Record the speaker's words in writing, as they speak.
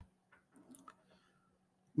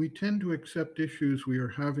We tend to accept issues we are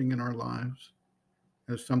having in our lives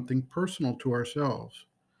as something personal to ourselves,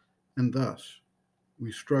 and thus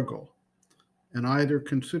we struggle and either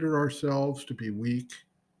consider ourselves to be weak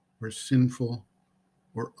or sinful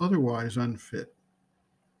or otherwise unfit.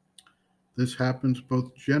 This happens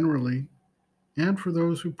both generally and for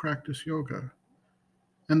those who practice yoga,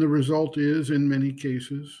 and the result is, in many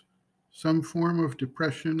cases, some form of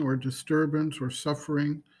depression or disturbance or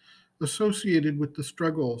suffering associated with the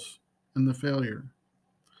struggles and the failure.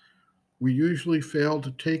 We usually fail to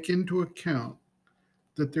take into account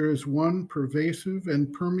that there is one pervasive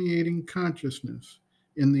and permeating consciousness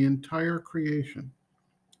in the entire creation,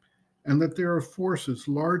 and that there are forces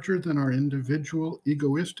larger than our individual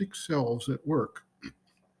egoistic selves at work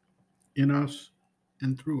in us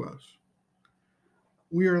and through us.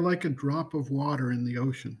 We are like a drop of water in the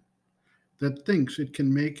ocean that thinks it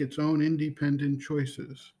can make its own independent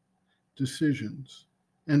choices, decisions,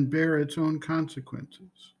 and bear its own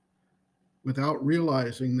consequences, without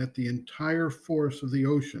realizing that the entire force of the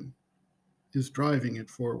ocean is driving it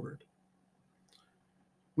forward.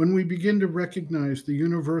 When we begin to recognize the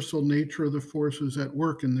universal nature of the forces at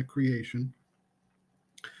work in the creation,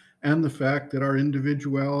 and the fact that our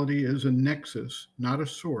individuality is a nexus, not a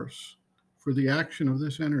source, for the action of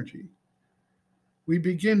this energy, we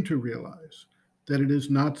begin to realize that it is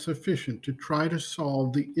not sufficient to try to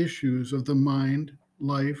solve the issues of the mind,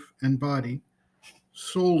 life, and body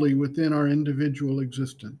solely within our individual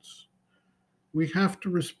existence. We have to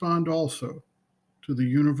respond also to the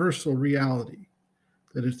universal reality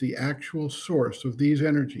that is the actual source of these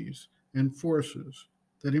energies and forces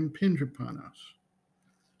that impinge upon us.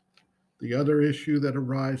 The other issue that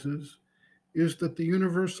arises is that the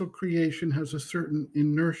universal creation has a certain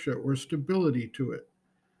inertia or stability to it,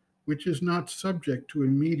 which is not subject to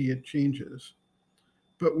immediate changes,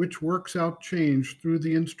 but which works out change through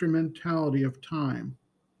the instrumentality of time.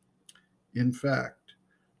 In fact,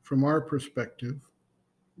 from our perspective,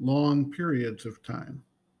 long periods of time.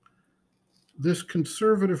 This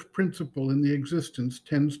conservative principle in the existence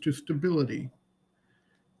tends to stability.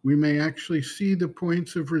 We may actually see the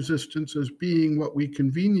points of resistance as being what we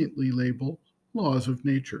conveniently label laws of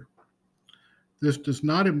nature. This does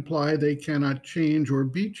not imply they cannot change or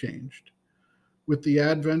be changed with the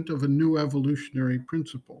advent of a new evolutionary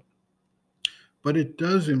principle, but it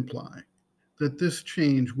does imply that this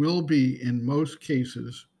change will be, in most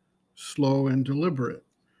cases, slow and deliberate,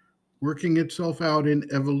 working itself out in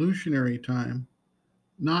evolutionary time,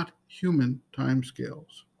 not human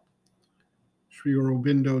timescales. Sri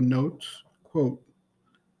Aurobindo notes, quote,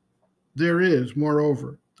 "There is,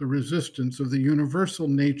 moreover, the resistance of the universal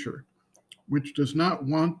nature, which does not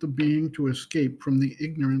want the being to escape from the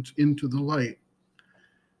ignorance into the light.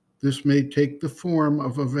 This may take the form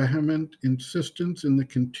of a vehement insistence in the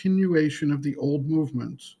continuation of the old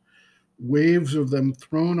movements, waves of them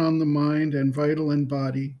thrown on the mind and vital and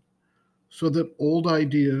body, so that old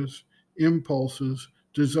ideas, impulses,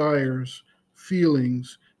 desires,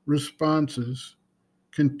 feelings, responses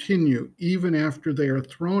continue even after they are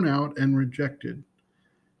thrown out and rejected,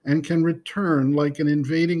 and can return like an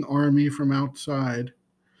invading army from outside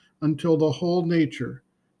until the whole nature,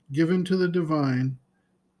 given to the divine,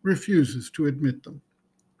 refuses to admit them.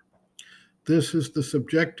 This is the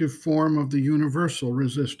subjective form of the universal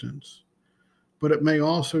resistance, but it may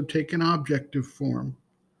also take an objective form: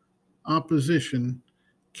 opposition,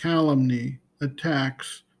 calumny,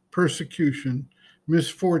 attacks, persecution,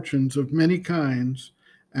 misfortunes of many kinds,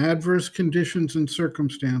 adverse conditions and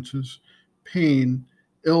circumstances, pain,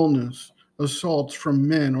 illness, assaults from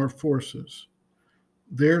men or forces.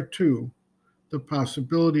 There, too, the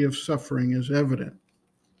possibility of suffering is evident."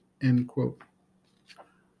 End quote.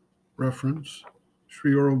 Reference,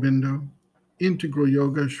 Sri Aurobindo, Integral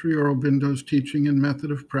Yoga, Sri Aurobindo's Teaching and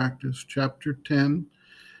Method of Practice, Chapter 10,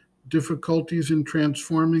 Difficulties in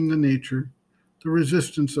Transforming the Nature, the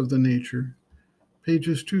Resistance of the Nature,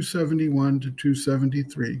 pages 271 to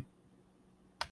 273.